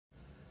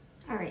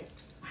Alright,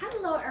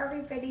 hello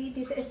everybody,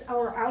 this is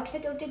our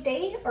outfit of the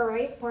day.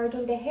 Alright,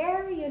 pardon the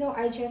hair, you know,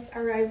 I just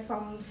arrived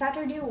from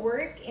Saturday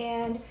work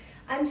and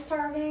I'm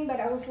starving, but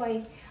I was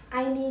like,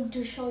 I need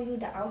to show you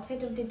the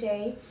outfit of the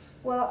day.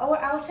 Well, our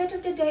outfit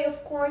of the day,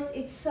 of course,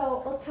 it's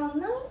so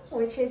autumnal,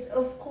 which is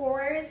of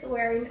course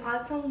we're in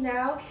autumn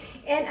now,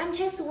 and I'm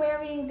just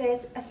wearing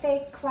this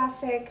fake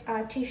classic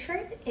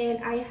t-shirt,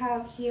 and I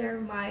have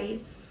here my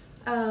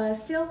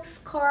silk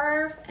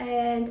scarf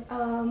and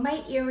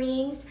my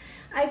earrings.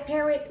 I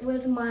pair it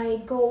with my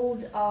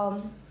gold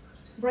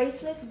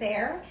bracelet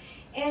there,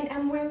 and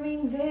I'm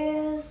wearing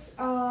this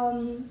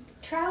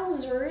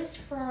trousers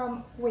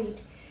from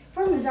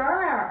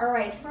Zara. All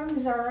right, from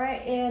Zara,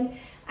 and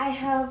I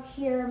have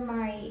here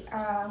my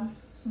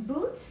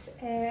boots,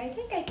 and I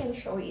think I can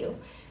show you.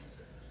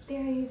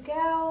 There you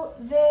go.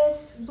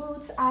 This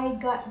boots, I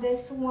got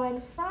this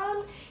one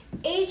from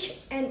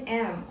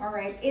H&M. All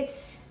right,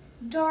 it's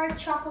dark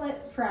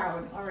chocolate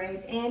brown. All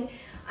right, and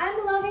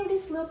I'm loving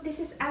this look. This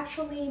is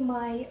actually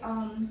my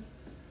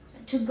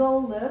to-go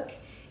look.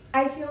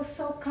 I feel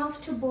so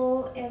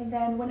comfortable, and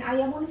then when I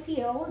am on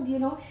field, you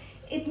know,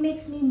 it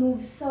makes me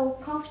move so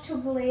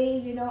comfortably.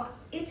 You know,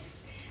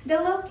 it's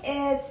the look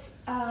is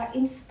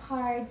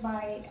inspired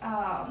by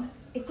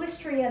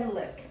equestrian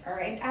look. All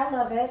right, I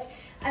love it.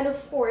 And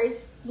of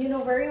course, you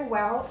know very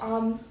well,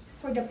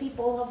 for the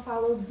people who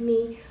followed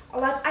me a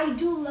lot, I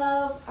do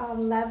love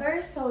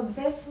leather. So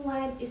this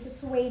one is a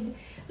suede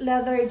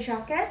leather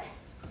jacket,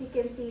 as you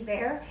can see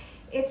there.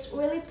 It's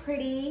really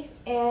pretty,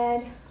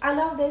 and I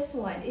love this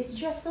one. It's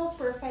just so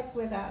perfect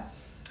with a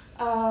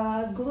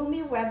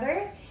gloomy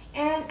weather,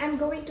 and I'm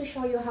going to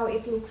show you how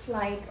it looks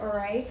like. All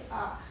right,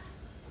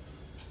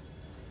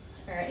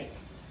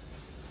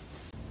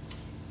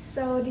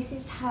 so this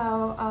is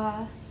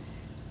how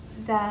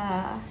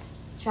the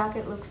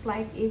jacket looks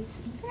like. It's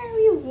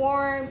very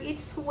warm,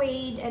 it's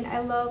suede, and I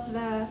love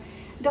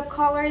the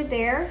color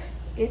there.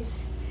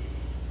 It's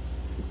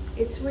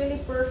really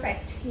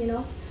perfect, you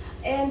know.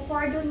 And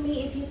pardon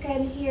me if you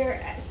can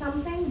hear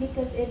something,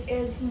 because it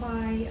is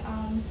my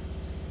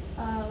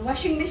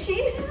washing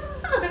machine.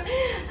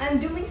 I'm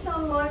doing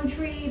some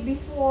laundry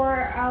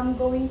before I'm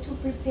going to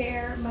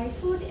prepare my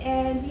food,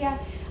 and yeah,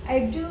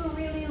 I do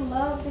really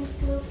love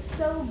this look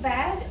so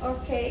bad.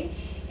 Okay,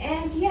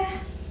 and yeah,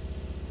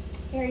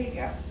 there you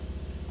go.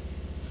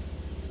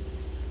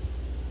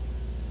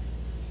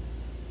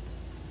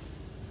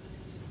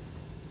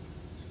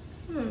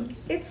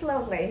 It's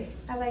lovely.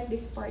 I like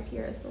this part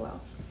here as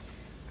well.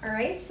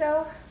 Alright,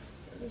 so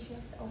let's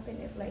just open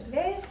it like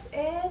this,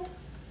 and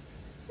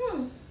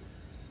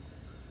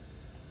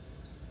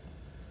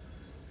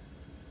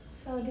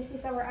so this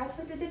is our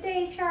outfit of the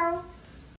day. Ciao.